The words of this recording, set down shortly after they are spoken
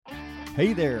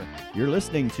Hey there, you're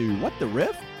listening to What the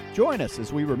Riff? Join us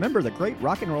as we remember the great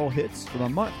rock and roll hits from a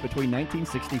month between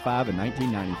 1965 and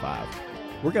 1995.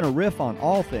 We're going to riff on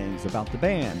all things about the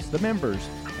bands, the members,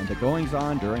 and the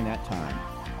goings-on during that time.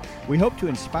 We hope to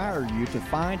inspire you to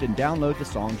find and download the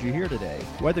songs you hear today,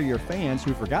 whether you're fans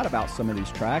who forgot about some of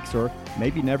these tracks or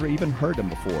maybe never even heard them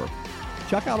before.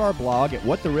 Check out our blog at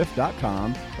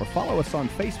whattheriff.com or follow us on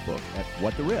Facebook at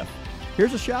What the Riff.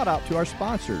 Here's a shout out to our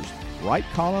sponsors, Right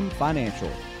Column Financial,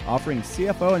 offering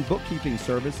CFO and bookkeeping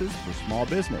services for small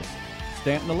business,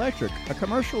 Stanton Electric, a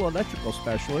commercial electrical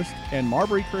specialist, and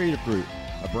Marbury Creative Group,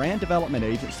 a brand development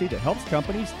agency that helps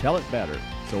companies tell it better.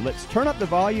 So let's turn up the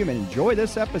volume and enjoy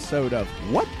this episode of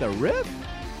What the Riff?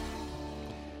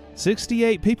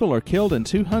 68 people are killed and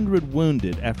 200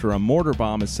 wounded after a mortar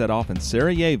bomb is set off in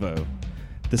Sarajevo.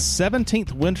 The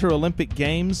 17th Winter Olympic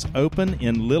Games open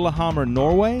in Lillehammer,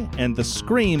 Norway, and the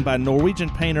Scream by Norwegian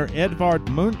painter Edvard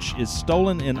Munch is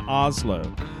stolen in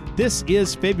Oslo. This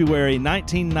is February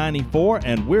 1994,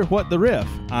 and we're What the Riff.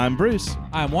 I'm Bruce.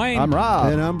 I'm Wayne. I'm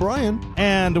Rob. And I'm Brian.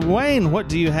 And Wayne, what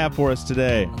do you have for us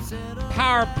today?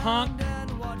 Power punk,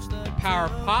 power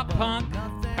pop punk,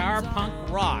 power punk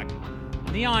rock.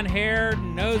 Neon hair,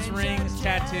 nose rings,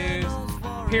 tattoos,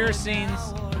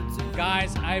 piercings.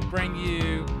 Guys, I bring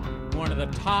you one of the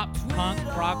top punk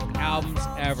rock albums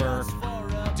ever,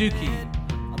 Dookie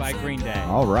by Green Day.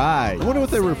 All right. I wonder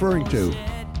what they're referring to. It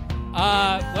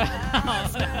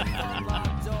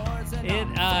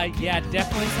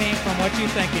definitely came from what you're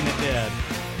thinking it did.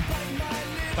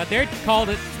 But they called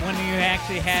it when you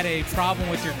actually had a problem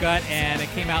with your gut and it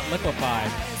came out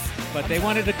liquefied. But they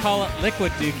wanted to call it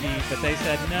Liquid Dookie, but they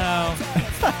said no.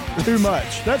 Too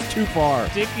much. That's too far.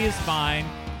 Dookie is fine.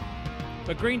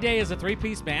 But Green Day is a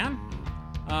three-piece band.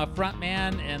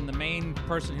 Frontman and the main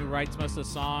person who writes most of the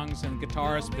songs, and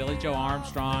guitarist Billy Joe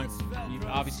Armstrong. You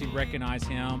obviously recognize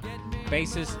him.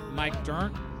 Bassist Mike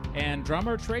Dirnt, and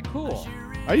drummer Trey Cool.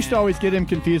 I used to always get him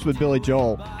confused with Billy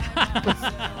Joel.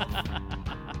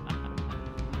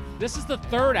 This is the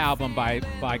third album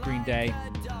by Green Day,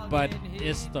 but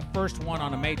it's the first one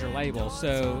on a major label.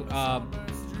 So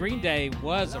Green Day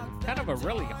was kind of a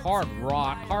really hard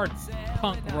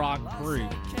punk rock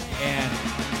group. And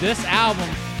this album,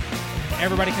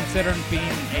 everybody considered them being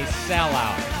a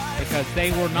sellout because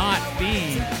they were not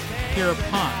being pure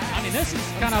punk. I mean, this is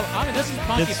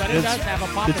punky, but it does have a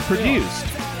pop. It's produced.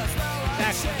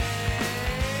 Exactly.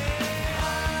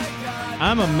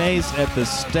 I'm amazed at the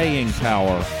staying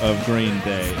power of Green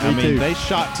Day. I mean, too. they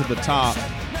shot to the top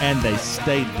and they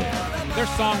stayed there. Their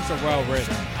songs are well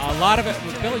written. A lot of it,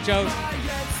 Billy Joe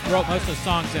wrote most of the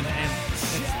songs, and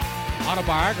it's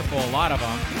autobiographical, a lot of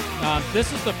them.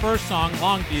 This is the first song,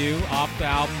 Longview, off the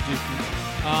album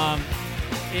Dookie.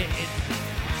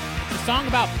 It's a song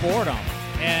about boredom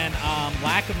and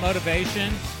lack of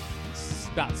motivation. It's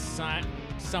about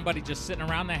somebody just sitting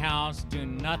around the house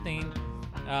doing nothing,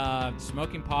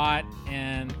 smoking pot,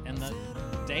 and the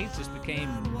days just became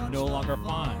no longer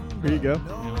fun. Here you go. You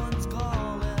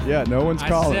know? Yeah, no one's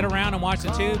calling. I sit around and watch the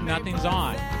tube, nothing's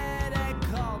on.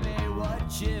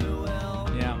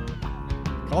 Yeah.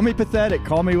 Call me pathetic,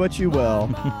 call me what you will.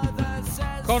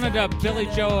 According to Billy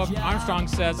Joe Armstrong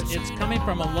says, it's coming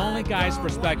from a lonely guy's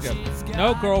perspective.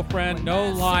 No girlfriend, no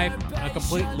life, a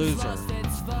complete loser.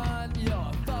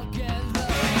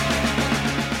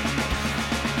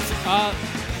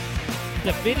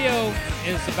 The video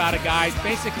is about a guy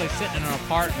basically sitting in an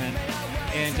apartment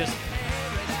and just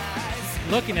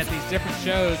looking at these different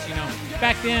shows. You know,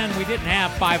 back then we didn't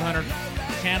have 500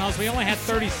 channels. We only had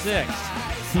 36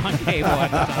 on cable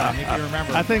at the time, if you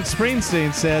remember. I think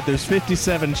Springsteen said there's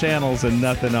 57 channels and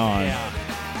nothing on. Yeah.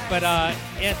 But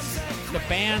it's the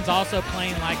band's also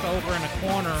playing like over in a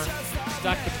corner,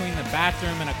 stuck between the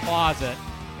bathroom and a closet.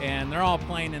 And they're all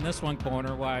playing in this one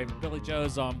corner while Billy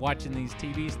Joe's watching these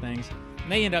TV things.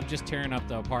 And they end up just tearing up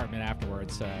the apartment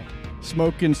afterwards. So.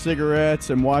 Smoking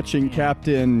cigarettes and watching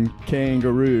Captain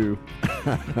Kangaroo.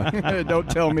 Don't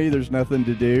tell me there's nothing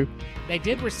to do. They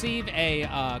did receive a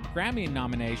Grammy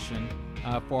nomination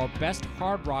for Best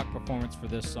Hard Rock Performance for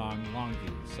this song,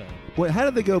 Longview. So. Wait, how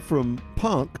did they go from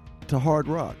punk to hard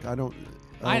rock? I don't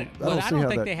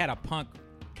think they had a punk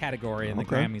category in the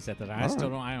Grammys at the time.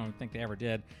 I don't think they ever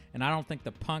did, and I don't think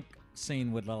the punk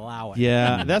scene would allow it.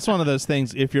 Yeah, that's one of those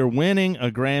things. If you're winning a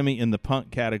Grammy in the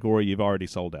punk category, you've already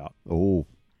sold out. Oh.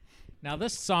 Now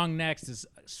this song next is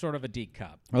sort of a deep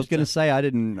cut. I was going to say I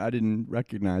didn't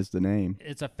recognize the name.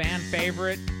 It's a fan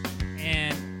favorite,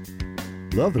 and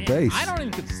love the bass. I don't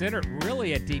even consider it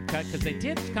really a deep cut because they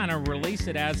did kind of release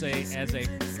it as a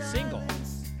single.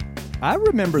 I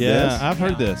remember this. Yeah, I've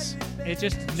heard this. it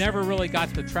just never really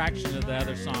got the traction of the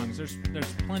other songs. There's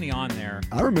plenty on there.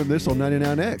 I remember this on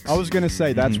 99X. I was going to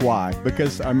say that's why,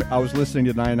 because I was listening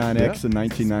to 99X in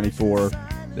 1994.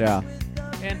 Yeah.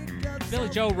 And Billy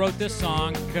Joel wrote this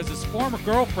song because his former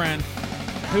girlfriend,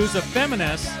 who's a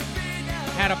feminist,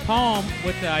 had a poem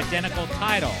with the identical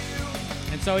title.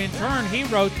 And so in turn, he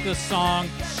wrote the song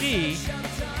She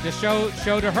to show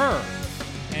to her.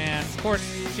 And of course,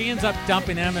 she ends up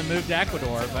dumping him and moved to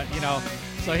Ecuador. But,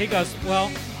 so he goes,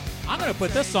 well, I'm going to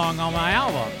put this song on my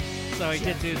album. So he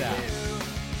did do that.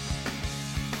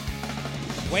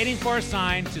 Waiting for a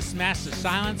sign to smash the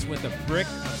silence with a brick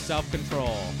of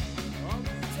self-control.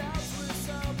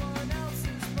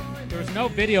 There was no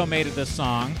video made of this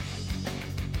song.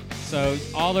 So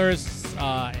all there is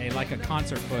like a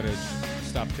concert footage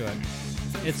stuff to it.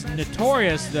 It's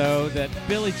notorious, though, that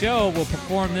Billy Joel will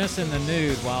perform this in the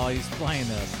nude while he's playing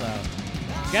this. So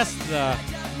I guess the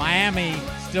Miami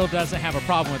still doesn't have a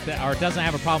problem with that, or doesn't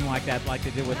have a problem like that, like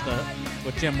they did with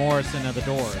Jim Morrison of the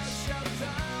Doors.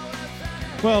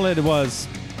 Well, it was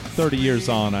 30 years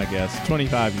on, I guess,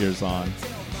 25 years on.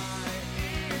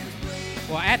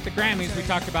 Well, at the Grammys, we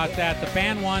talked about that. The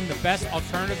band won the Best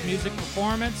Alternative Music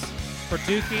Performance for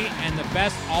Dookie and the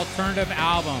Best Alternative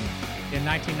Album in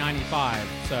 1995.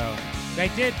 So they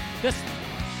did this.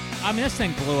 I mean, this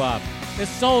thing blew up. It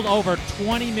sold over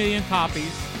 20 million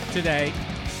copies today.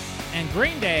 And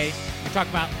Green Day, we talk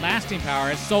about lasting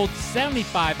power, it sold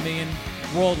 75 million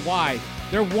worldwide.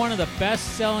 They're one of the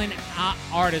best-selling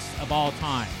artists of all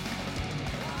time.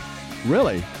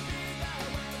 Really?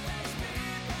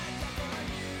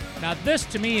 Now, this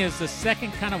to me is the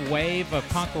second kind of wave of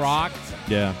punk rock.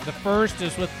 Yeah. The first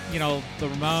is with, the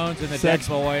Ramones and the Dead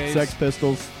Boys. Sex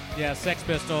Pistols. Yeah, Sex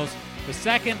Pistols. The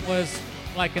second was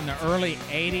like in the early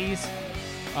 80s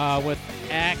with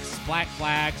X, Black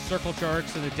Flag, Circle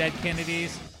Jerks, and the Dead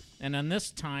Kennedys. And then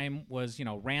this time was,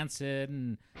 Rancid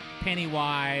and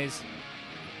Pennywise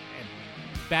and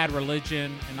Bad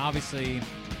Religion and obviously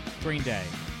Green Day.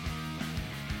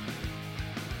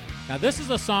 Now, this is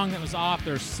a song that was off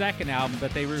their second album,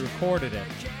 but they re-recorded it.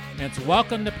 And it's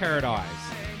Welcome to Paradise.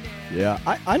 Yeah,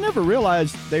 I never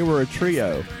realized they were a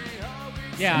trio.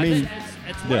 Yeah, I mean,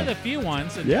 it's one of the few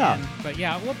ones. But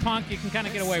with punk, you can kind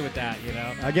of get away with that,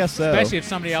 I guess so. Especially if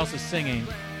somebody else is singing.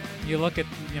 You look at,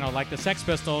 like the Sex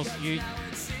Pistols,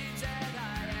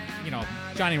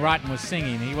 Johnny Rotten was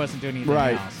singing. He wasn't doing anything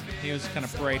else. He was kind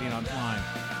of parading on time.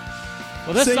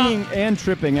 Well, this singing song, and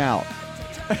tripping out.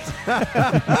 Well,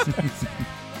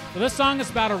 this song is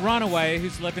about a runaway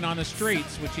who's living on the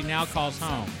streets, which he now calls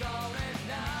home.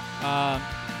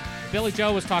 Billy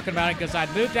Joel was talking about it because I'd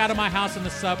moved out of my house in the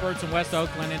suburbs in West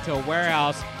Oakland into a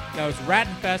warehouse that was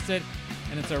rat-infested,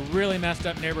 and it's a really messed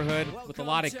up neighborhood with a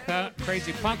lot of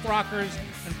crazy punk rockers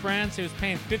and friends. He was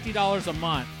paying $50 a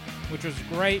month, which was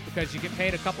great because you get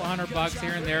paid a couple $100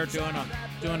 here and there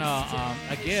doing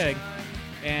a gig.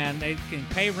 And they can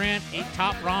pay rent, eat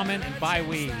top ramen, and buy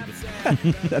weed.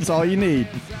 That's all you need.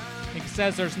 He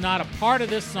says there's not a part of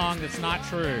this song that's not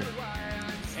true.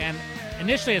 And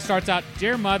initially it starts out,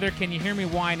 Dear Mother, can you hear me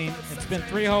whining? It's been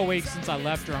 3 whole weeks since I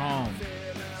left your home.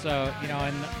 So,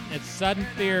 and its sudden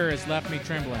fear has left me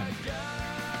trembling.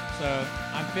 So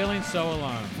I'm feeling so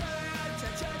alone.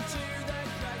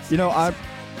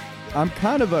 I'm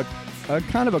kind of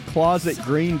a closet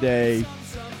Green Day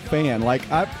fan. Like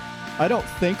I don't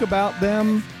think about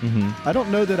them. Mm-hmm. I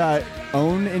don't know that I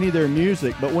own any of their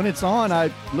music, but when it's on, I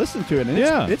listen to it, and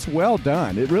it's well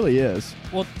done. It really is.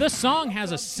 Well, this song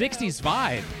has a 60s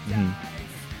vibe. Mm-hmm.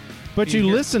 But you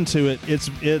listen to it,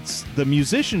 it's the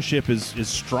musicianship is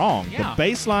strong. Yeah. The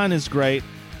bass line is great.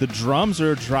 The drums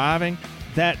are driving.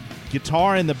 That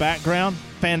guitar in the background,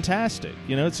 fantastic.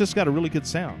 It's just got a really good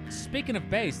sound. Speaking of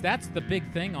bass, that's the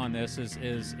big thing on this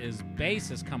is bass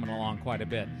is coming along quite a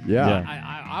bit. Yeah.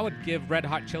 I would give Red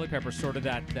Hot Chili Peppers sort of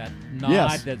that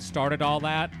nod that started all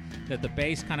that the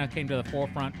bass kind of came to the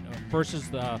forefront versus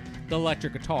the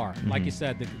electric guitar. Mm-hmm. Like you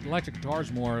said, the electric guitar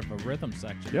is more of a rhythm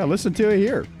section. Yeah, listen to it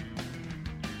here.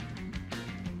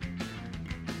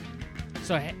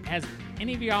 So has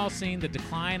any of y'all seen The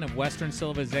Decline of Western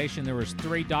Civilization? There was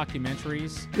 3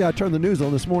 documentaries. Yeah, I turned the news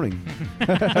on this morning.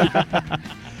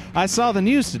 I saw the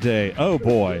news today. Oh,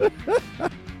 boy.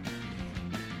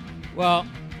 Well,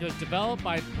 it was developed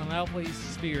by Penelope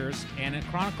Spears, and it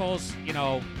chronicles,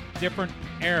 different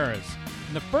eras.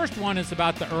 And the first one is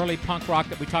about the early punk rock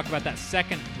that we talked about, that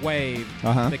second wave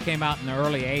that came out in the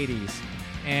early 80s.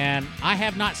 And I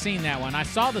have not seen that one. I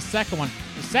saw the second one.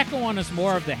 The second one is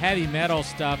more of the heavy metal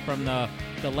stuff from the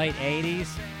late 80s,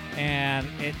 and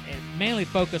it mainly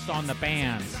focused on the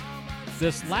bands.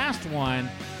 This last one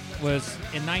was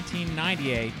in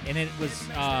 1998, and it was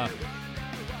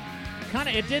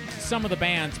it did some of the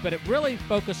bands, but it really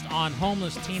focused on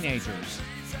homeless teenagers.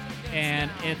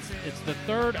 And it's the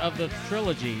third of the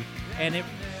trilogy, and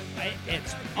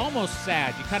it's almost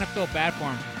sad. You kind of feel bad for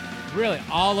them. Really,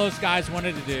 all those guys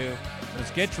wanted to do was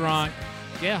get drunk,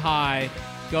 get high,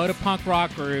 go to punk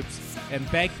rock groups, and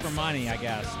beg for money, I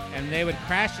guess. And they would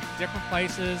crash at different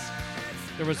places.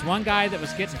 There was one guy that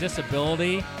was getting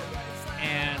disability,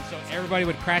 and so everybody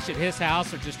would crash at his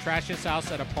house or just trash his house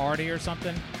at a party or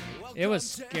something. It was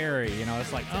scary, you know.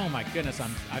 It's like, oh my goodness,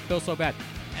 I feel so bad.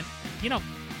 And, you know,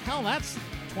 hell, that's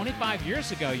 25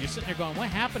 years ago. You're sitting there going, what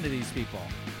happened to these people?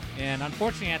 And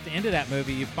unfortunately, at the end of that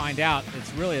movie, you find out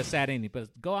it's really a sad ending. But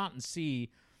go out and see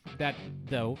that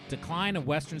the decline of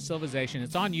Western civilization.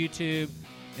 It's on YouTube.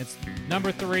 It's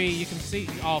number 3. You can see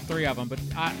all 3 of them, but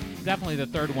definitely the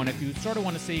third one if you sort of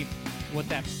want to see what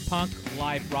that punk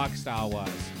life rock style was.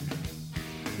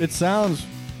 It sounds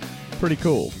pretty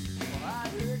cool.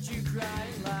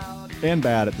 And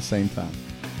bad at the same time.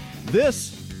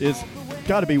 This is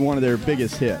got to be one of their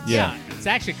biggest hits. Yeah, it's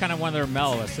actually kind of one of their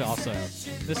mellowest also.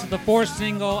 This is the 4th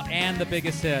single and the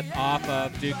biggest hit off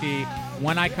of Dookie,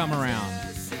 When I Come Around.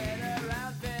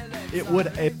 It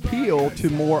would appeal to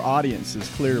more audiences,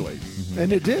 clearly.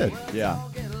 And it did. Yeah.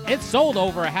 It sold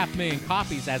over 500,000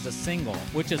 copies as a single,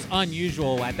 which is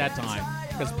unusual at that time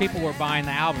because people were buying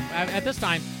the album. At this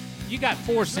time, you got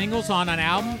 4 singles on an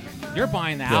album, you're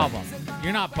buying the album.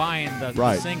 You're not buying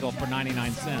the single for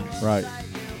 99 cents. Right.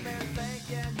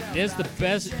 It is the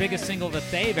biggest single that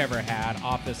they've ever had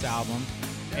off this album.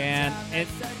 And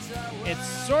it's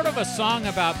sort of a song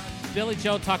about Billy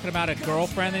Joe talking about a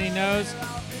girlfriend that he knows,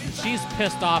 and she's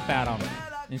pissed off at him.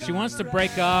 And she wants to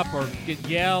break up or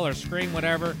yell or scream,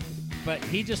 whatever, but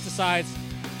he just decides,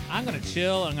 I'm going to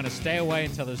chill, I'm going to stay away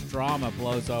until this drama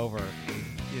blows over.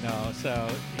 You know, so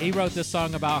he wrote this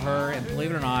song about her, and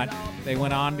believe it or not, they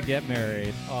went on to get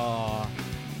married. Oh.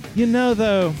 You know,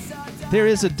 though, there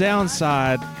is a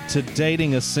downside to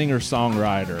dating a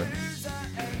singer-songwriter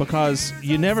because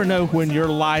you never know when your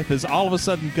life is all of a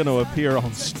sudden going to appear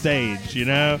on stage, you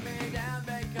know?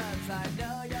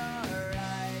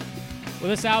 Well,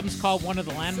 this album's called one of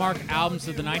the landmark albums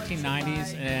of the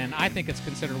 1990s, and I think it's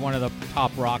considered one of the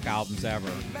top rock albums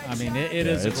ever. I mean, it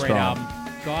is a great strong album.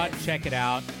 Go out and check it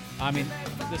out. I mean,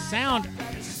 the sound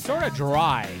is sort of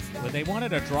dry. But they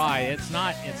wanted a dry. It's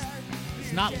not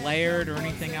layered or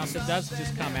anything else. It does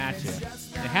just come at you.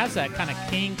 It has that kind of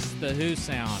Kinks, The Who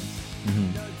sound.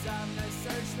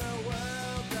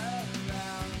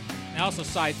 I also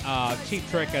cite Cheap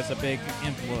Trick as a big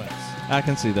influence. I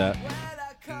can see that.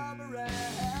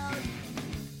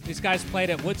 These guys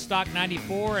played at Woodstock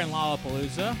 94 and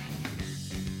Lollapalooza.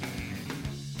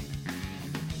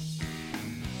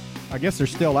 I guess they're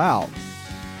still out.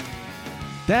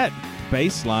 That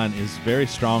bass line is very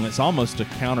strong. It's almost a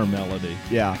counter melody.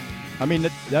 Yeah. I mean,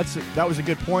 that was a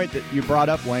good point that you brought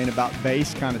up, Wayne, about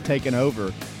bass kind of taking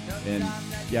over. And,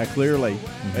 yeah, clearly.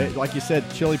 Like you said,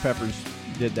 Chili Peppers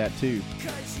did that too.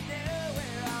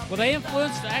 Well, they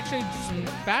influenced actually some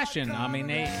fashion. I mean,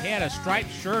 he had a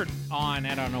striped shirt on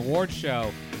at an award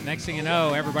show. Next thing you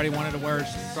know, everybody wanted to wear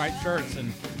striped shirts,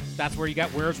 and that's where you got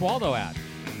Where's Waldo at?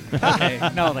 Okay,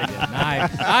 no, they didn't.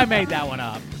 I made that one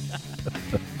up.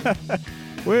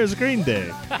 Where's Green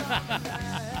Day?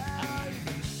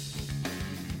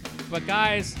 But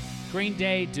guys, Green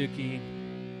Day, Dookie,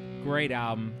 great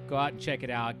album. Go out and check it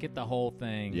out. Get the whole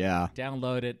thing. Yeah.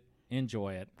 Download it.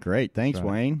 Enjoy it. Great. Thanks,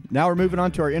 Wayne. Now we're moving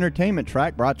on to our entertainment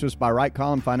track brought to us by Right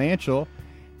Column Financial.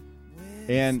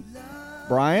 And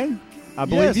Brian, I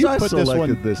believe you put this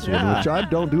one. This one, which I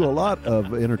don't do a lot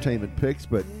of entertainment picks,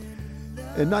 but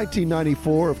in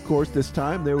 1994, of course, this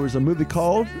time, there was a movie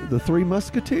called The Three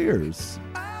Musketeers.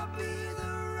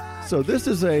 So this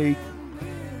is a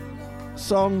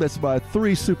song that's by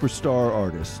 3 superstar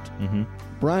artists.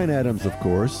 Bryan Adams, of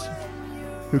course,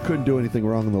 who couldn't do anything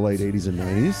wrong in the late 80s and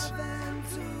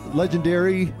 90s.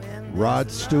 Legendary Rod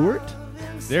Stewart.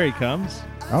 There he comes.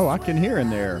 Oh, I can hear him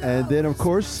there. And then, of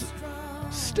course,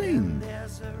 Sting.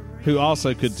 Who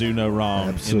also could do no wrong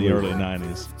Absolutely. in the early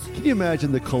 90s. Can you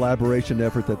imagine the collaboration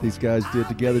effort that these guys did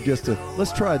together just to,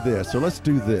 let's try this or let's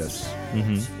do this?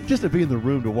 Just to be in the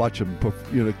room to watch them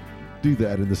do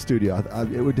that in the studio,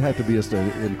 it would have to be just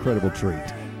an incredible treat.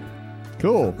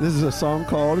 Cool. This is a song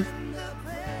called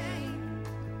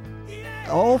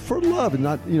All for Love. And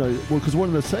not, because one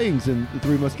of the sayings in The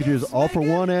Three Musketeers, all for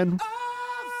one and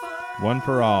one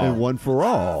for all. And one for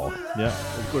all. Yeah.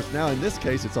 Of course, now in this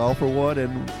case, it's all for one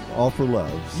and all for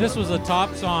love. So. This was a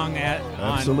top song on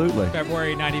Absolutely.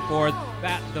 February 94.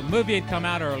 The movie had come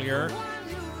out earlier,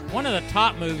 one of the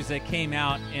top movies that came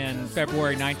out in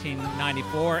February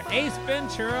 1994, Ace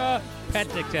Ventura: Pet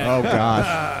Detective. Oh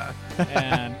gosh.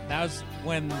 And that was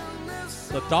when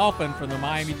the dolphin from the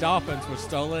Miami Dolphins was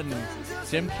stolen, and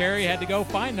Jim Carrey had to go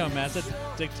find him as a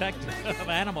detective,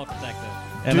 animal detective.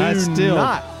 And I still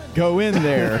not go in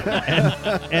there.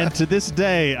 and to this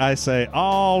day I say,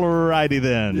 all righty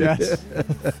then. Yes.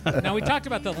 Now, we talked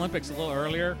about the Olympics a little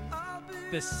earlier.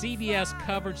 The CBS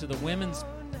coverage of the women's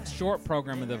short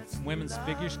program of the women's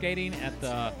figure skating at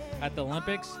the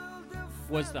Olympics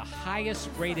was the highest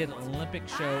rated Olympic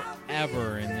show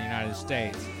ever in the United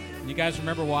States. You guys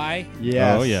remember why?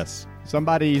 Yes. Oh, yes.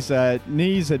 Somebody's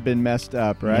knees had been messed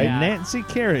up, right? Yeah. Nancy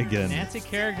Kerrigan. Nancy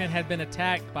Kerrigan had been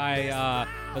attacked by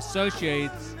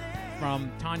associates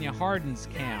from Tanya Hardin's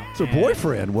camp. It's her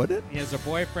boyfriend, wasn't it? He has a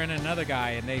boyfriend and another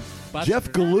guy, and they busted Jeff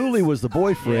her. Galooly was the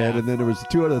boyfriend, Yeah. and then there was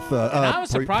two other. And I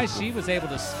was surprised she was able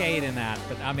to skate in that.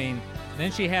 But I mean,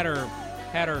 then she had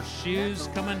her shoes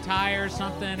come untie or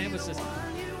something. It was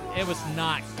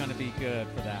not going to be good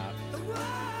for that.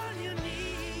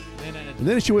 And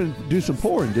then she went and do some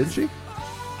porn, didn't she?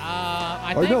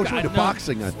 I Or think no, she went to no,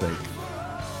 boxing, I think.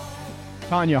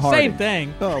 Tanya Harding. Same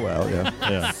thing. Oh well, yeah.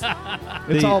 Yeah.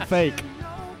 It's The- all fake.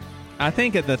 I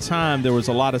think at the time there was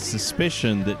a lot of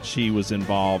suspicion that she was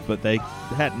involved, but they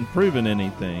hadn't proven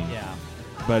anything. Yeah.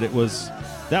 But that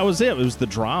was it. It was the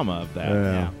drama of that.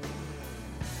 Yeah.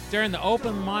 During the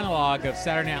open monologue of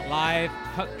Saturday Night Live,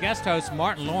 guest host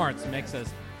Martin Lawrence makes a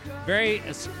very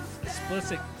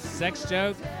explicit sex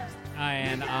joke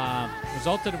and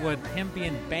resulted with him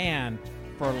being banned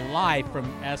for life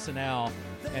from SNL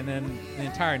and then the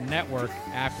entire network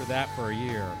after that for a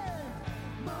year.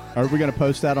 Are we going to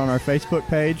post that on our Facebook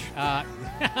page? I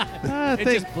It's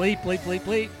think just bleep, bleep, bleep,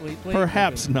 bleep, bleep, bleep.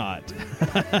 perhaps not.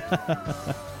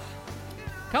 A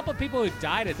couple of people who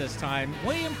died at this time.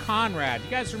 William Conrad. You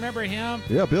guys remember him?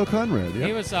 Yeah, Bill Conrad. Yeah.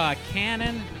 He was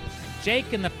Cannon,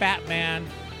 Jake and the Fat Man,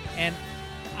 and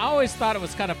I always thought it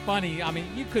was kind of funny. I mean,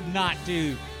 you could not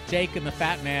do Jake and the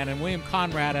Fat Man and William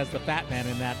Conrad as the Fat Man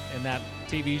in that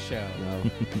TV show.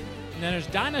 No. And then there's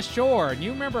Dinah Shore, and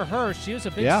you remember her. She was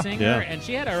a big Yeah. singer, Yeah. and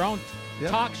she had her own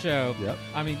Yep. talk show. Yep.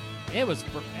 I mean, it was.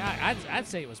 I'd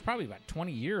say it was probably about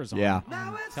 20 years on, Yeah.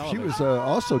 on She television. was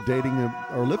also dating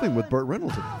or living with Burt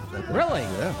Reynolds. Really?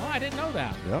 Yeah. Oh, I didn't know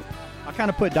that. Yep. I kind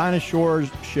of put Dinah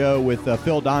Shore's show with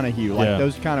Phil Donahue. Like Yeah.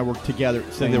 those kind of were together at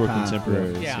the same They were time.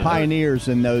 contemporaries. Yeah. Pioneers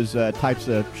in those types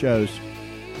of shows.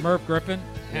 Merv Griffin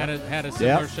had a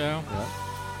similar show.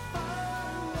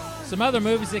 Some other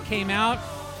movies that came out.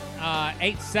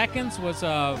 8 Seconds was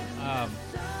a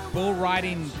bull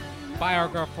riding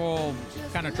biographical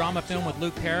kind of drama film with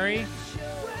Luke Perry.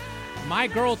 My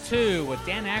Girl 2 with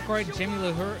Dan Aykroyd and Jamie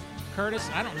Lee Curtis.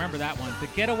 I don't remember that one. The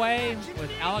Getaway with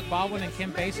Alec Baldwin and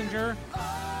Kim Basinger.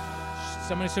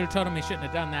 Somebody should have told him he shouldn't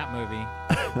have done that movie.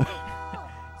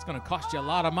 It's going to cost you a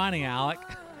lot of money, Alec.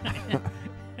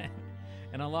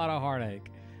 And a lot of heartache.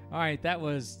 All right, that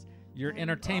was your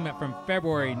entertainment from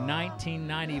February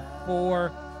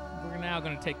 1994. We're now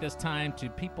going to take this time to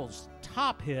people's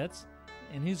top hits.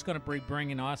 And who's going to be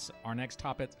bringing us our next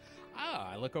top hits?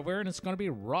 I look over and it's going to be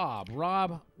Rob.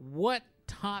 Rob, what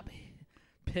top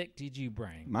pick did you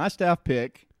bring? My staff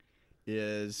pick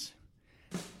is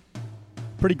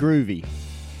pretty groovy.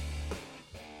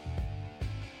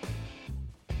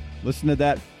 Listen to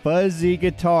that fuzzy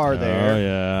guitar there. Oh,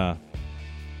 yeah.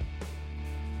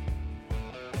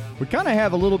 We kind of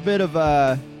have a little bit of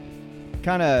a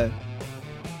kind of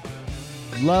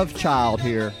love child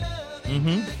here.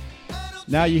 Mm-hmm.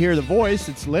 Now you hear the voice,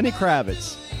 it's Lenny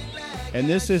Kravitz. And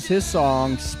this is his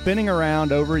song, Spinning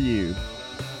Around Over You.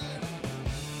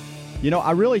 You know,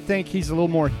 I really think he's a little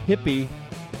more hippie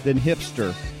than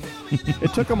hipster.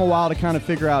 It took him a while to kind of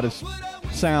figure out his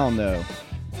sound, though.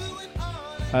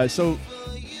 So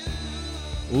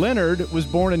Leonard was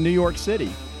born in New York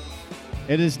City.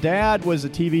 And his dad was a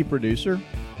TV producer,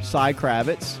 Cy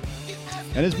Kravitz.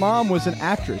 And his mom was an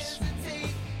actress,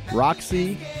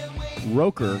 Roxy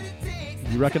Roker.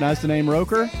 You recognize the name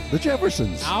Roker? The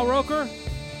Jeffersons. Al Roker?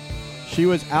 She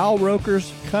was Al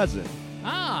Roker's cousin.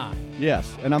 Ah,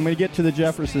 Yes, and I'm going to get to the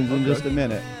Jeffersons in just a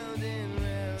minute.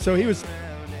 So he was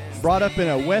brought up in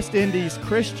a West Indies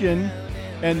Christian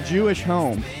and Jewish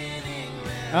home.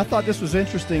 And I thought this was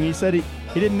interesting. He said he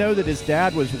didn't know that his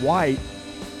dad was white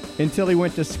until he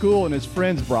went to school and his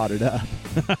friends brought it up.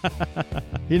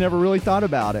 He never really thought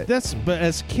about it. But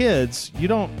as kids, you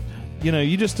don't,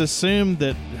 you just assume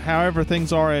that however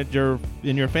things are in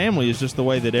your family is just the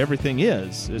way that everything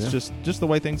is. It's just the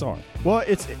way things are. Well,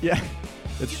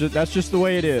 that's just the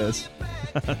way it is.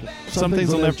 Some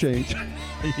things will never change.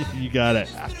 You got it.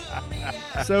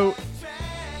 So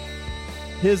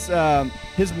his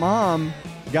mom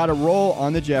got a role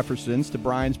on the Jeffersons, to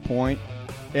Brian's point,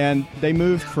 and they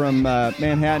moved from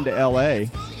Manhattan to L.A.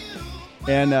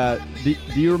 And do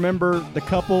you remember the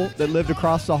couple that lived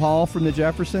across the hall from the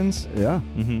Jeffersons? Yeah.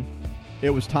 Mm-hmm. It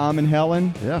was Tom and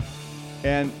Helen, Yeah.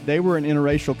 and they were an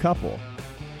interracial couple.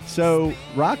 So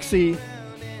Roxy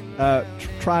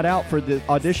tried out for the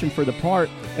audition for the part,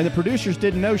 and the producers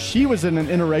didn't know she was in an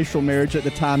interracial marriage at the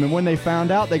time. And when they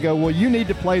found out, they go, well, you need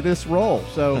to play this role.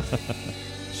 So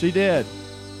she did.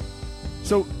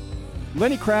 So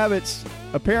Lenny Kravitz,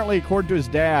 apparently, according to his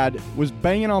dad, was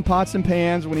banging on pots and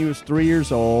pans when he was 3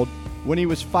 years old. When he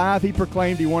was 5, he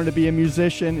proclaimed he wanted to be a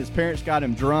musician. His parents got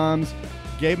him drums,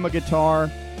 gave him a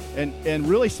guitar, and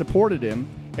really supported him.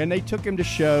 And they took him to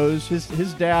shows.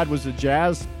 His dad was a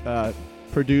jazz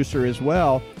producer as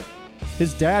well.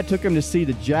 His dad took him to see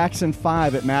the Jackson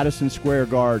 5 at Madison Square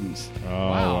Gardens. Oh,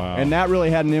 Wow. wow. And that really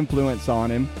had an influence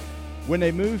on him. When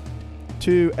they moved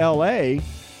to L.A.,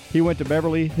 he went to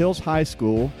Beverly Hills High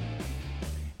School,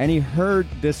 and he heard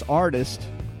this artist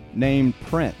named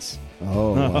Prince.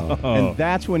 Oh, wow. And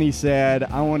that's when he said,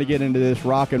 I want to get into this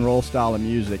rock and roll style of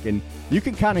music. And you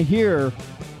can kind of hear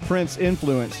Prince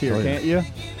influence here, Oh, yeah. can't you?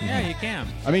 Yeah, you can.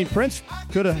 I mean, Prince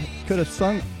could have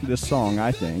sung this song,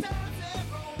 I think.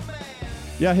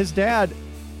 Yeah, his dad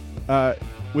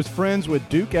was friends with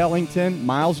Duke Ellington,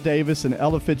 Miles Davis, and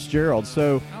Ella Fitzgerald.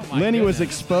 So Oh, my Lenny was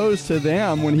goodness. exposed to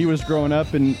them when he was growing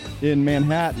up in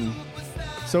Manhattan.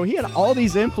 So he had all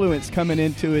these influence coming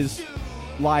into his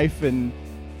life and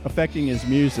affecting his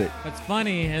music. It's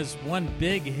funny, his one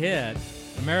big hit,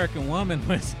 American Woman,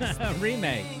 was a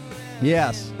remake.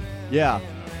 Yes. Yeah.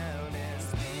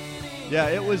 Yeah,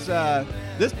 it was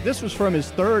this was from his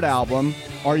third album,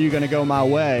 Are You Gonna Go My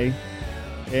Way?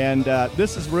 And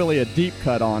this is really a deep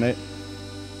cut on it.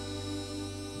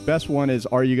 Best one is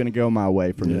Are You Gonna Go My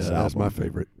Way from this album. That's my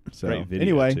favorite. So Great video,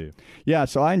 anyway, too. yeah,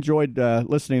 so I enjoyed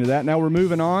listening to that. Now we're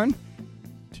moving on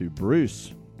to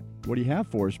Bruce. What do you have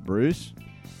for us, Bruce?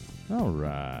 All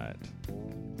right.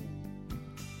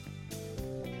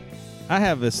 I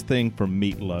have this thing from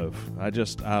Meatloaf.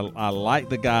 I like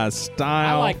the guy's I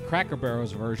style. like Cracker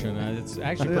Barrel's version. It's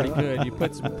actually pretty good. You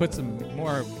put some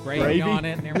more gravy, Gravy? on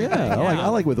it and everything. Yeah, I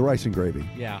like with rice and gravy.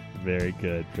 Yeah. Very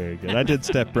good, very good. I did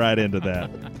step right into that.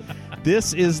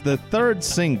 This is the third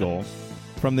single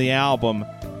from the album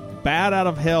Bad Out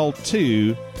of Hell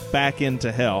 2, Back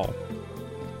Into Hell.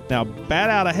 Now, Bad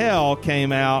Out of Hell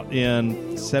came out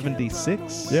in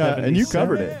 76? Yeah, and you 77?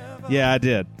 covered it. Yeah, I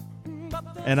did.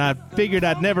 And I figured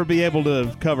I'd never be able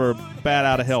to cover Bad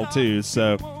Out of Hell 2,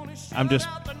 so I'm just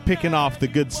picking off the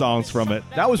good songs from it.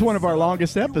 That was one of our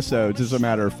longest episodes, as a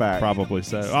matter of fact. Probably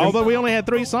so. Although we only had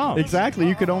 3 songs. Exactly.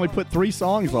 You could only put 3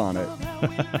 songs on it.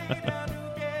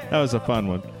 That was a fun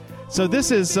one. So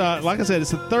this is, like I said,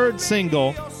 it's the third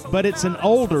single, but it's an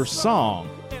older song.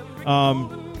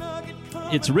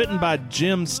 It's written by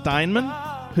Jim Steinman,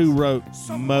 who wrote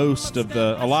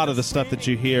a lot of the stuff that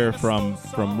you hear from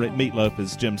Meatloaf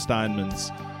is Jim Steinman's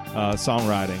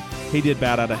songwriting. He did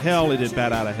Bad Out of Hell. He did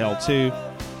Bad Out of Hell 2.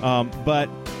 But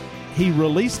he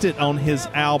released it on his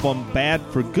album Bad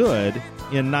for Good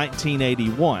in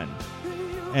 1981.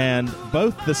 And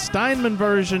both the Steinman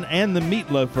version and the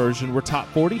Meatloaf version were top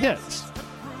 40 hits.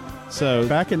 So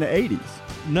Back in the 80s.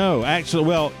 no, actually,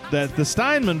 well, the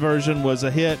Steinman version was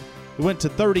a hit. It went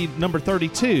to number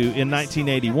 32 in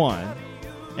 1981,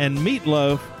 and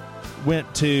Meatloaf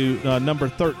went to number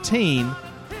 13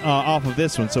 off of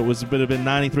this one. So it would have been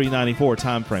 93, 94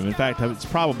 time frame. In fact, it's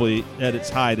probably at its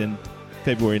height in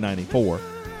February 94.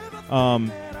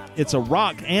 It's a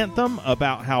rock anthem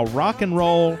about how rock and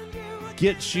roll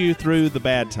gets you through the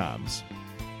bad times.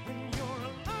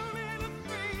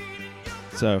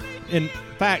 So, in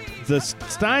fact, the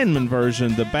Steinman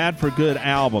version, the Bad for Good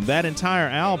album, that entire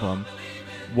album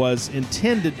was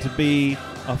intended to be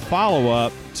a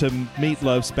follow-up to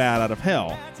Meatloaf's Bad Out of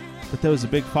Hell. But there was a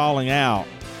big falling out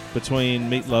between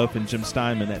Meatloaf and Jim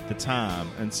Steinman at the time.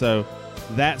 And so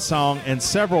that song and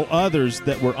several others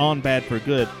that were on Bad for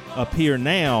Good appear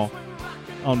now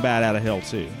on Bad Out of Hell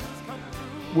 2.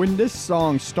 When this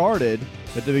song started,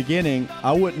 at the beginning,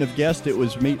 I wouldn't have guessed it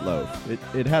was Meatloaf.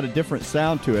 It had a different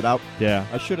sound to it. I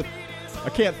should have. I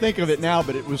can't think of it now,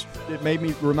 but it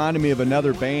reminded me of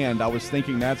another band. I was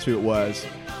thinking that's who it was.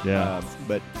 Yeah.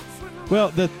 But Well,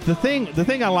 the thing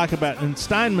I like about, and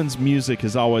Steinman's music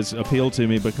has always appealed to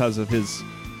me because of his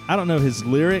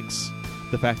lyrics,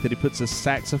 the fact that he puts a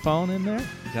saxophone in there.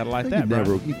 You gotta like that, right?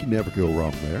 You can never go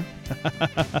wrong there.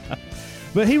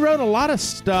 But he wrote a lot of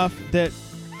stuff that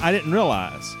I didn't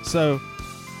realize. So,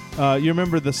 you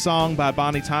remember the song by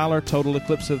Bonnie Tyler, Total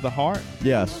Eclipse of the Heart?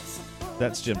 Yes.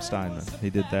 That's Jim Steinman. He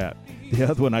did that. The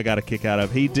other one I got a kick out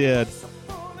of, he did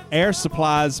Air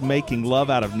Supply's Making Love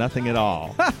Out of Nothing at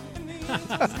All.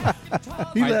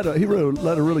 He led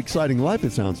a really exciting life,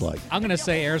 it sounds like. I'm going to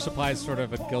say Air Supply is sort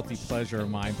of a guilty pleasure of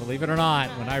mine. Believe it or not,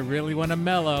 when I really want to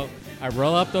mellow, I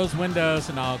roll up those windows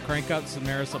and I'll crank up some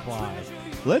Air Supply.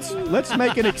 Let's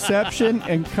make an exception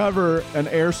and cover an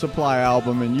Air Supply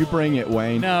album, and you bring it,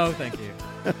 Wayne. No, thank you.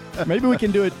 Maybe we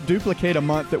can duplicate a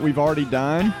month that we've already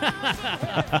done.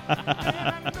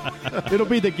 It'll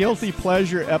be the guilty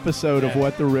pleasure episode of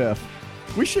What the Riff.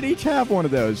 We should each have one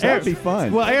of those. That'd be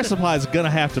fun. Well, Air Supply is going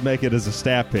to have to make it as a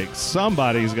staff pick.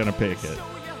 Somebody's going to pick it.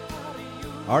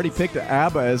 I already picked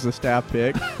ABBA as a staff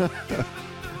pick.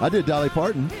 I did Dolly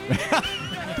Parton.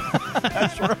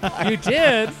 That's right. You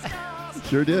did?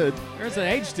 Sure did. There's an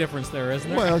age difference there, isn't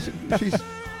there? Well, she's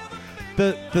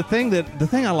The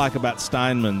thing I like about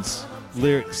Steinman's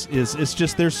lyrics is it's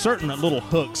just there's certain little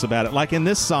hooks about it. Like in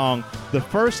this song, the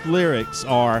first lyrics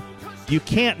are, "You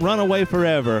can't run away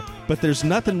forever, but there's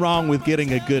nothing wrong with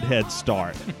getting a good head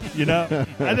start." You know,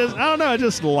 I don't know. I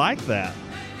just like that.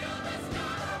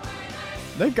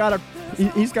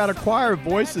 He's got a choir of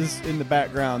voices in the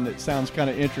background that sounds kind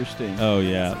of interesting. Oh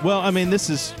yeah. Well, I mean, this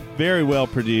is very well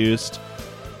produced.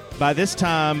 By this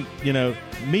time, you know,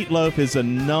 Meatloaf is a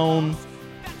known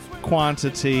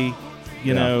quantity.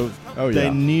 You know, they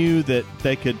knew that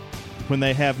they could, when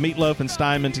they have Meatloaf and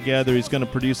Steinman together, he's going to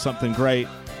produce something great.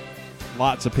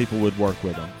 Lots of people would work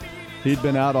with him. He'd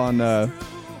been out on the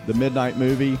Midnight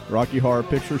Movie, Rocky Horror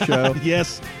Picture Show.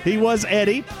 Yes, he was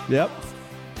Eddie. Yep.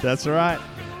 That's right.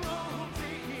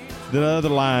 The other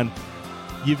line,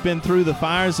 "You've been through the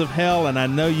fires of hell, and I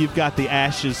know you've got the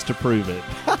ashes to prove it."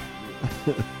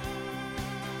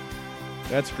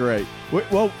 That's great.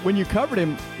 Well, when you covered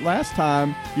him last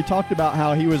time, you talked about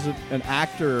how he was an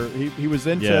actor. He was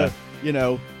into,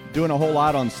 doing a whole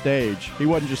lot on stage. He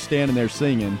wasn't just standing there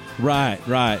singing. Right.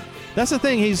 That's the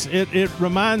thing. It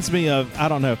reminds me of, I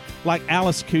don't know, like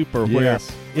Alice Cooper, where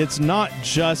Yes. it's not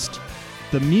just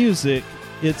the music,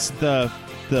 it's the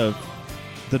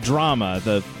drama,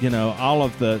 all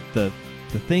of the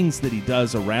things that he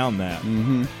does around that.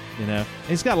 Mm-hmm.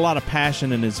 He's got a lot of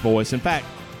passion in his voice. In fact,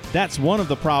 that's one of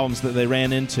the problems that they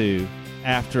ran into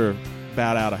after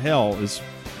Bat Out of Hell is,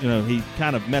 he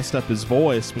kind of messed up his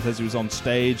voice because he was on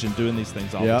stage and doing these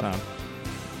things all the time.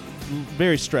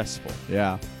 Very stressful.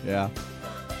 Yeah.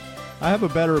 I have a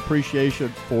better appreciation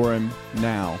for him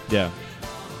now. Yeah.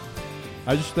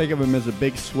 I just think of him as a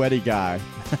big, sweaty guy.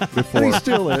 and he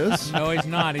still is. No, he's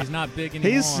not. He's not big anymore.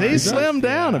 He's slimmed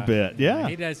down a bit. Yeah.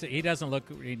 He doesn't look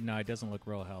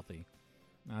real healthy.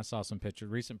 I saw some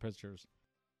recent pictures.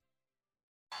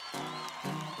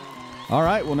 All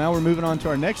right, well, now we're moving on to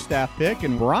our next staff pick,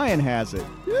 and Brian has it.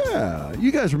 Yeah. You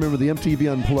guys remember the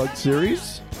MTV Unplugged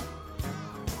series?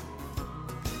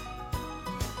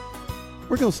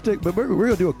 We're going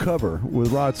to do a cover with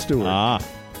Rod Stewart.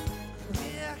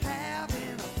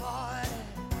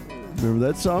 Remember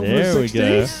that song There from we the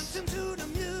 60s?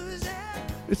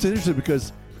 It's interesting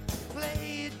because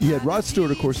you had Rod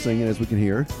Stewart, of course, singing, as we can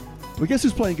hear. But guess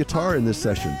who's playing guitar in this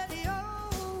session?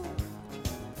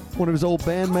 One of his old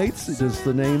bandmates. Does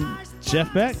the name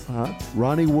Jeff Beck?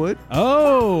 Ronnie Wood.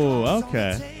 Oh,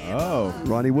 okay. Oh.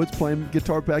 Ronnie Wood's playing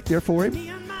guitar back there for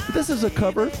him. But this is a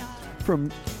cover from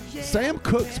Sam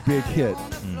Cooke's big hit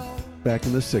back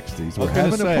in the 60s. We're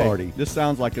having a party. This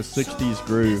sounds like a 60s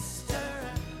groove.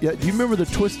 Yeah, do you remember the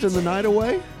Twistin' the Night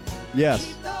Away?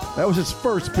 Yes. That was his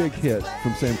first big hit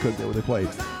from Sam Cooke that they played.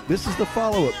 This is the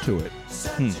follow-up to it.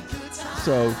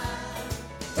 So,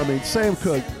 I mean, Sam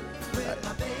Cooke,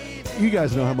 you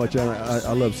guys know how much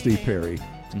I love Steve Perry.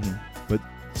 Mm-hmm. But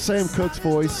Sam Cooke's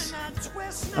voice,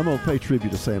 I'm going to pay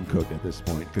tribute to Sam Cooke at this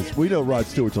point because we know Rod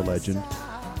Stewart's a legend,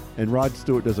 and Rod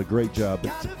Stewart does a great job.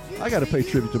 But I got to pay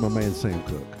tribute to my man Sam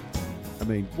Cooke. I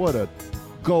mean, what a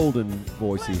golden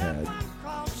voice he had.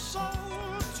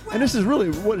 And this is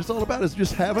really what it's all about, is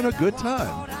just having a good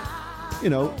time.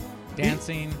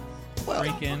 Dancing,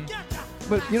 drinking.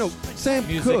 But, Sam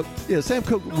Music.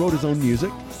 Cooke wrote his own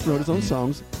music, wrote his own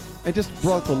songs, and just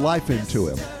brought the life into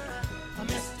him.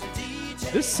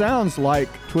 This sounds like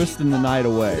Twistin' the Night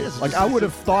Away. Like, I would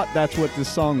have thought that's what this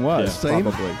song was,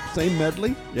 probably. Same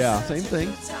medley. Yeah. Same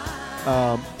thing.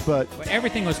 But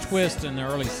Everything was twist in the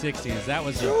early 60s. That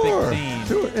was a big theme.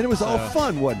 Sure. And it was all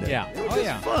fun, wasn't it? Yeah. It was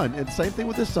just fun. And same thing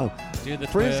with this song. Do the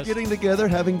Friends twist. getting together,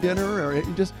 having dinner,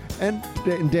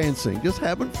 and dancing, just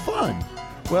having fun.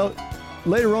 Well,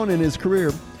 later on in his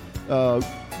career,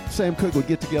 Sam Cooke would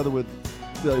get together with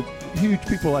the huge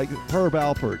people like Herb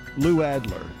Alpert, Lou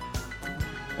Adler,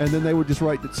 and then they would just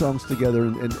write the songs together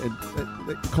and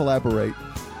collaborate.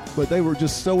 But they were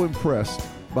just so impressed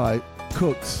by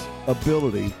Cook's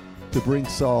ability to bring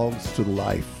songs to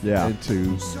life and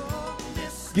to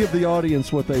give the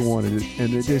audience what they wanted.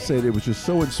 And they said it was just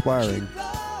so inspiring.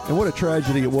 And what a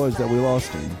tragedy it was that we lost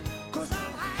him.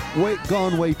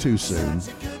 Gone way too soon.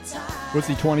 Was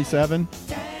he 27?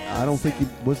 I don't think he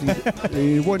was.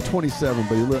 He wasn't 27,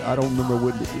 but I don't remember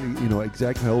what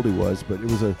exactly how old he was. But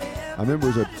I remember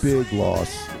it was a big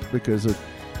loss because of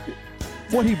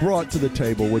what he brought to the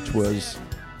table, which was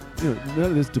none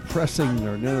of this depressing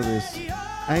or none of this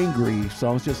angry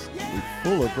songs, just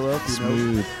full of love,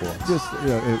 smooth voice, just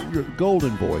your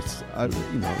golden voice.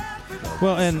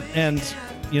 Well, and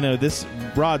this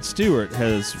Rod Stewart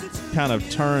has kind of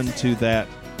turned to that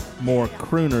more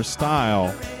crooner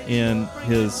style in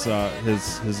his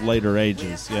later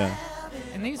ages. Yeah,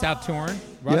 and he's out touring.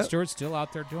 Rod Stewart's still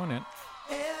out there doing it.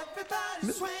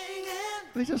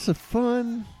 It's just a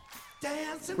fun,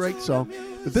 great song.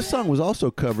 But this song was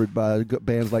also covered by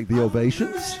bands like the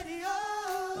Ovations,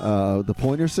 the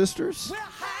Pointer Sisters.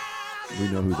 We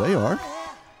know who they are.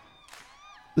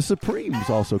 The Supremes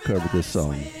also covered this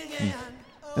song.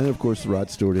 And, of course, Rod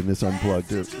Stewart in this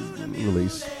Unplugged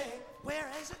release.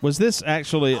 Was this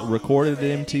actually recorded at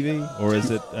MTV, or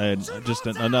is it just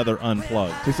another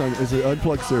Unplugged? It's an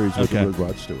Unplugged series with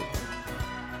Rod Stewart.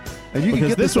 And you can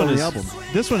get this on the album.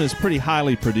 This one is pretty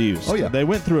highly produced. Oh, yeah. They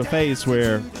went through a phase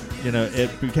where,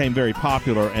 it became very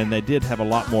popular, and they did have a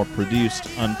lot more produced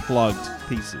Unplugged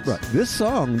pieces. Right. This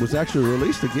song was actually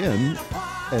released again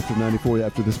after '94,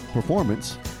 after this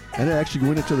performance, and it actually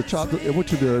went into the top. It went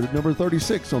to the number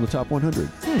 36 on the top 100.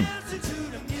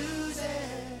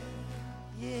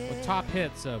 The top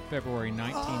hits of February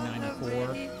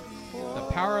 1994: "The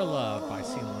Power of Love" by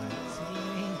Celine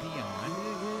Dion,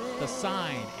 "The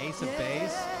Sign," Ace of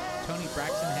Base, Tony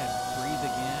Braxton had "Breathe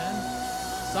Again,"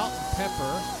 "Salt and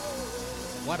Pepper,"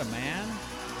 "What a Man,"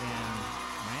 and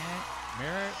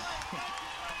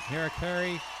Mariah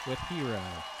Carey with "Hero."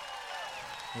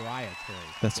 Mariah Carey.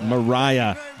 That's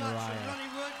Mariah. Mariah.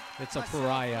 It's a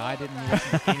pariah. I didn't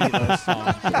listen to any of those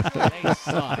songs. They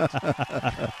sucked.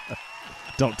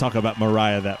 Don't talk about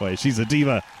Mariah that way. She's a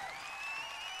diva.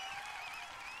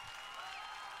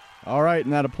 All right,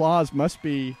 and that applause must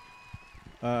be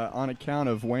on account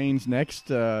of Wayne's next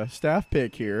staff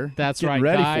pick here. That's Getting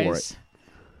right, ready guys. for it.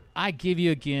 I give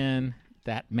you again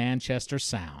that Manchester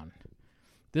sound.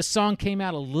 This song came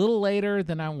out a little later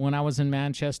than when I was in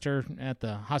Manchester at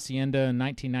the Hacienda in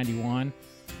 1991.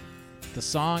 The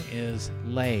song is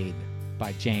 "Laid"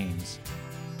 by James.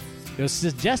 It was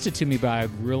suggested to me by a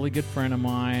really good friend of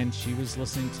mine. She was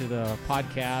listening to the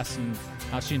podcast and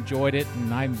how she enjoyed it,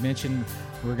 and I mentioned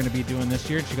we're going to be doing this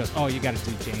year, and she goes, "Oh, you got to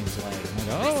do James Laid." And I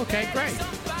go, "Oh, okay, great."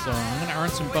 So I'm going to earn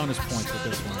some bonus points with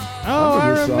this one. Oh, I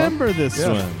remember this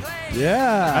one.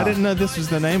 Yeah. I didn't know this was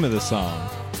the name of the song.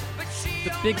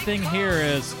 The big thing here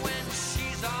is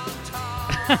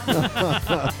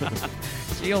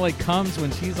she only comes when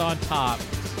she's on top.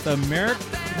 The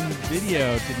American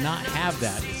video did not have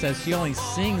that. It says she only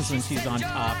sings when she's on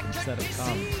top instead of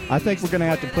comes. I think we're going to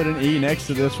have to put an E next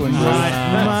to this one.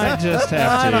 Might just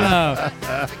have to. I don't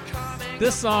know.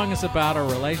 This song is about a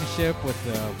relationship with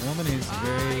a woman who's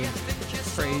very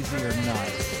crazy or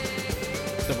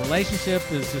nuts. The relationship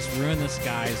has just ruined this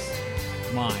guy's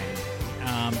mind.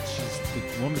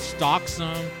 The woman stalks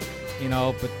him,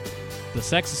 but the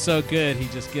sex is so good, he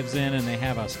just gives in, and they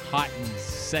have a hot and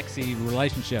sexy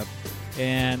relationship.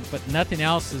 But nothing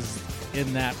else is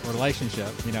in that relationship,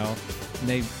 And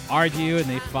they argue and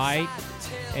they fight,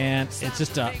 and it's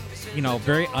just a,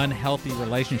 very unhealthy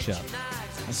relationship.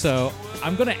 And so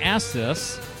I'm going to ask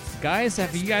this, guys: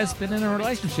 have you guys been in a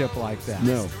relationship like that?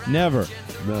 No. Never.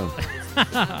 No.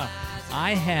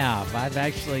 I have. I've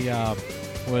actually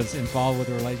was involved with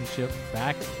a relationship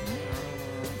back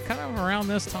kind of around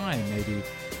this time, maybe.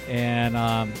 And,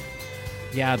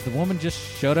 the woman just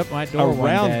showed up at my door one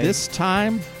Around day. this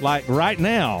time? Like right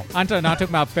now? I'm talking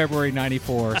about February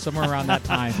 '94, somewhere around that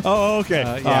time. Oh, okay.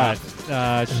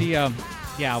 She,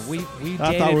 we dated.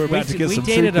 I thought we were about to get we some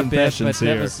dated true a bit, but confessions that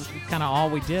here. was kind of all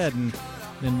we did. And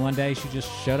then one day she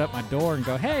just showed up my door and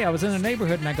go, "Hey, I was in the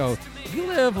neighborhood," and I go, "You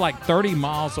live like 30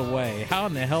 miles away. How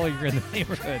in the hell are you in the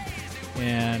neighborhood?"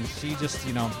 And she just,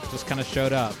 just kind of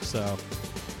showed up. So,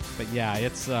 but yeah, it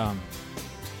was.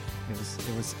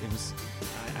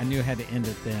 I knew I had to end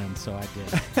it then, so I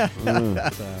did.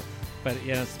 But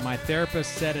yes, my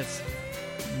therapist said it's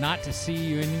not to see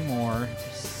you anymore.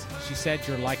 She said,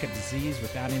 "You're like a disease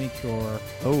without any cure."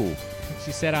 Oh,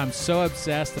 She said, "I'm so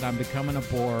obsessed that I'm becoming a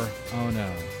bore. Oh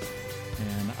no."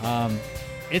 And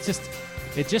it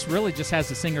just really just has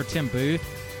the singer Tim Booth.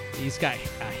 He's got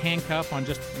a handcuff on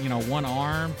just one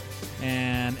arm,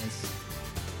 and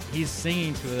he's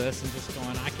singing to this and just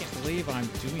going, "I can't believe I'm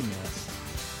doing this."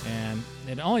 And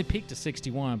it only peaked to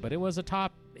 61, but it was a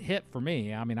top hit for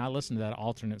me. I mean, I listened to that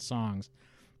alternate songs.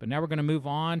 But now we're going to move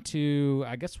on to,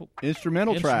 I guess,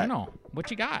 instrumental track. What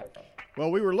you got?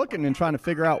 Well, we were looking and trying to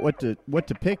figure out what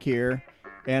to pick here,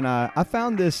 and I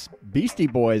found this Beastie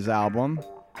Boys album,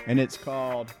 and it's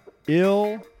called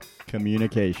Ill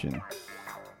Communication.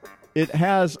 It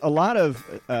has a lot of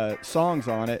songs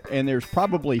on it, and there's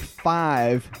probably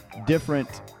 5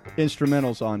 different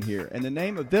instrumentals on here. And the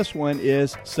name of this one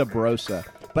is Sabrosa.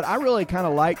 But I really kind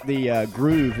of like the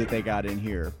groove that they got in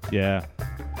here. Yeah.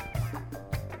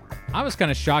 I was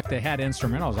kind of shocked they had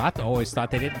instrumentals. I always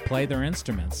thought they didn't play their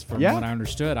instruments. From what I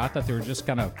understood, I thought they were just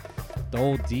kind of the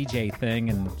old DJ thing,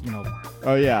 and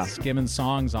Oh yeah, skimming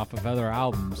songs off of other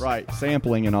albums. Right,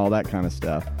 sampling and all that kind of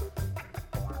stuff.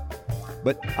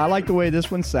 But I like the way this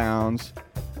one sounds.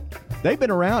 They've been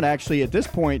around, actually, at this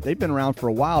point, they've been around for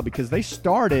a while because they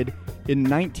started in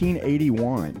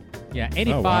 1981. Yeah,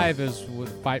 85 is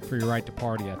with Fight for Your Right to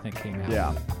Party, I think, came out.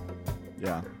 Yeah.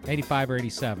 85 or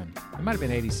 87. It might have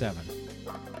been 87.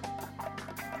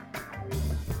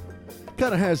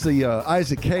 Kind of has the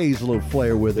Isaac Hayes little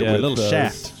flair with it. Yeah, with, a little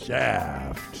shaft.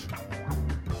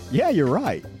 Yeah, you're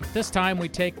right. This time we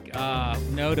take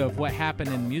note of what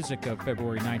happened in music of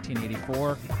February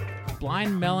 1984.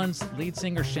 Blind Melon's lead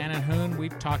singer Shannon Hoon,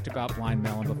 we've talked about Blind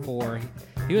Melon before.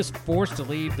 He was forced to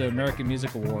leave the American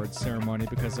Music Awards ceremony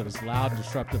because of his loud,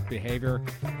 disruptive behavior.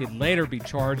 He'd later be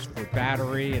charged for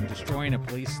battery and destroying a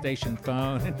police station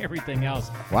phone and everything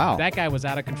else. Wow. That guy was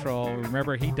out of control.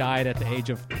 Remember, he died at the age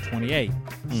of 28.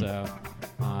 So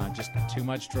just too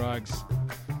much drugs.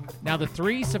 Now, the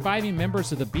 3 surviving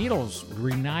members of the Beatles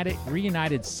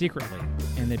reunited secretly,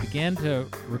 and they began to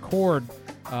record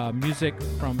music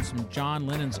from some John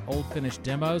Lennon's old finished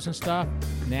demos and stuff.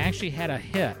 And they actually had a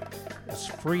hit. It was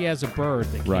Free as a Bird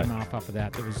that came off of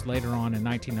that was later on in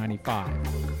 1995.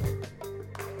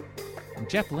 And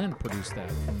Jeff Lynne produced that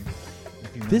if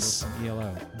you remember, from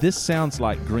ELO. This sounds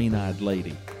like Green Eyed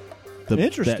Lady.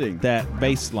 Interesting. That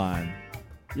bass line.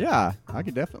 Yeah, I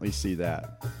could definitely see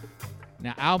that.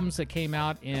 Now, albums that came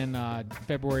out in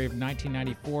February of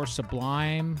 1994,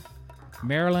 Sublime,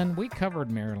 Marilyn. We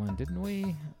covered Marilyn, didn't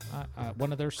we?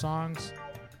 One of their songs.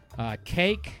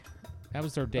 Cake. That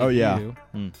was their debut. Oh, yeah.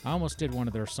 I almost did one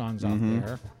of their songs off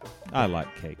there. I like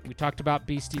Cake. We talked about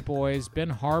Beastie Boys. Ben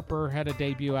Harper had a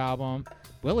debut album.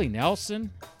 Willie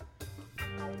Nelson,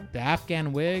 the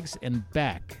Afghan Wigs, and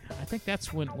Beck. I think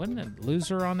that's wasn't it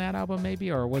Loser on that album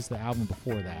maybe, or was the album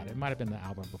before that? It might have been the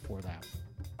album before that.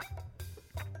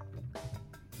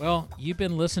 Well, you've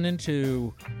been listening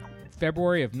to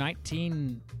February of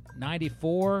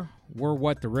 1994. We're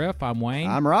What the Riff. I'm Wayne.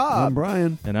 I'm Rob. I'm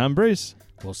Brian. And I'm Bruce.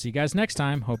 We'll see you guys next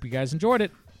time. Hope you guys enjoyed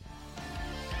it.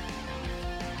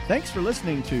 Thanks for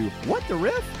listening to What the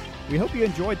Riff? We hope you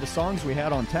enjoyed the songs we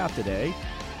had on tap today.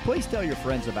 Please tell your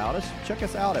friends about us. Check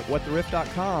us out at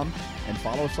whattheriff.com and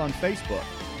follow us on Facebook.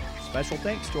 Special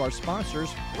thanks to our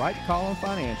sponsors, Wright Collin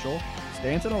Financial,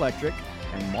 Stanton Electric,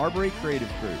 and Marbury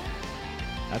Creative Group.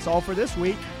 That's all for this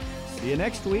week. See you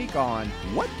next week on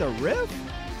What the Riff?